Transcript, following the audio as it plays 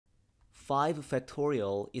5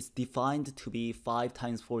 factorial is defined to be 5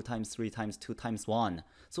 times 4 times 3 times 2 times 1.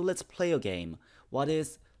 So let's play a game. What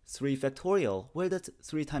is 3 factorial? Well, that's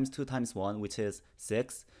 3 times 2 times 1, which is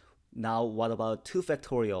 6. Now what about 2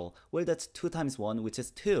 factorial? Well, that's 2 times 1, which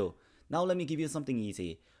is 2. Now let me give you something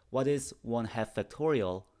easy. What is 1/2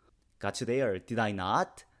 factorial? Got you there, did I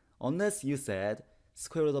not? Unless you said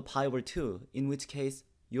square root of pi over 2, in which case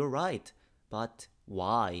you're right. But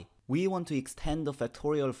why? We want to extend the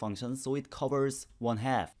factorial function so it covers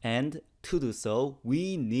 1/2. And to do so,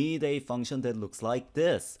 we need a function that looks like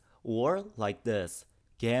this, or like this.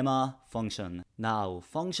 Gamma function. Now,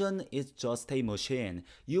 function is just a machine.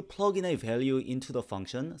 You plug in a value into the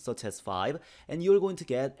function, such as 5, and you're going to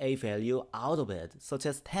get a value out of it, such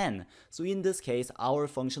as 10. So in this case, our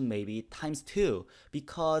function may be times 2,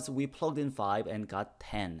 because we plugged in 5 and got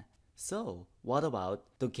 10. So, what about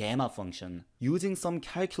the gamma function? Using some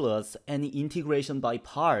calculus and integration by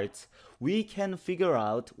parts, we can figure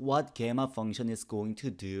out what gamma function is going to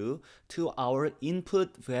do to our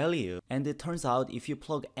input value. And it turns out if you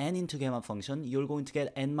plug n into gamma function, you're going to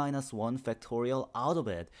get n-1 factorial out of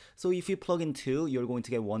it. So if you plug in 2, you're going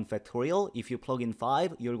to get 1 factorial. If you plug in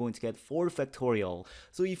 5, you're going to get 4 factorial.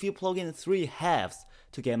 So if you plug in 3 halves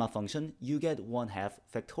to gamma function, you get 1/2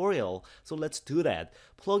 factorial. So let's do that.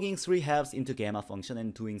 Plugging 3 halves into gamma function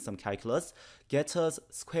and doing some calculus gets us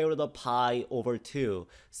square root of pi over 2.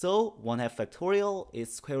 So 1/2 factorial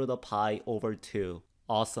is square root of pi over 2.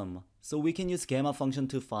 Awesome. So we can use gamma function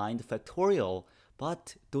to find factorial,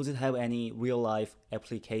 but does it have any real-life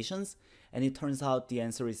applications? And it turns out the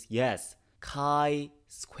answer is yes.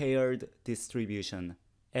 Chi-squared distribution.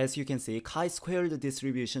 As you can see, chi-squared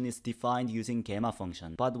distribution is defined using gamma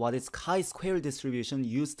function. But what is chi-squared distribution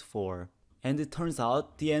used for? And it turns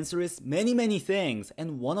out the answer is many things,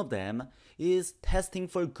 and one of them is testing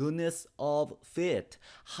for goodness of fit.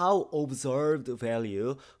 How observed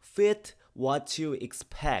value fit what you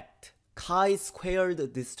expect.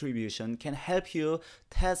 Chi-squared distribution can help you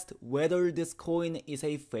test whether this coin is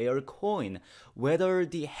a fair coin, whether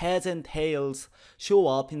the heads and tails show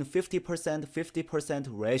up in 50%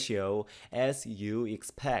 ratio as you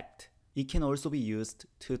expect. It can also be used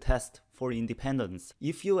to test for independence.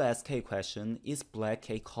 If you ask a question, is black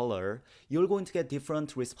a color? You're going to get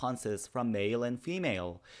different responses from male and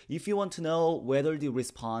female. If you want to know whether the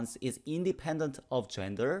response is independent of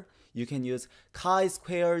gender, you can use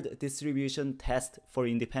chi-squared distribution test for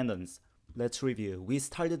independence. Let's review. We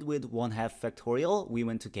started with 1/2 factorial, we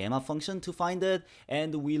went to gamma function to find it,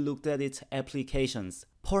 and we looked at its applications.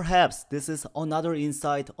 Perhaps this is another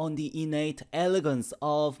insight on the innate elegance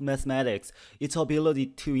of mathematics, its ability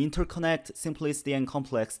to interconnect simplicity and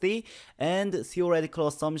complexity, and theoretical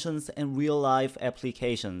assumptions and real-life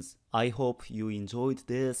applications. I hope you enjoyed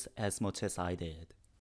this as much as I did.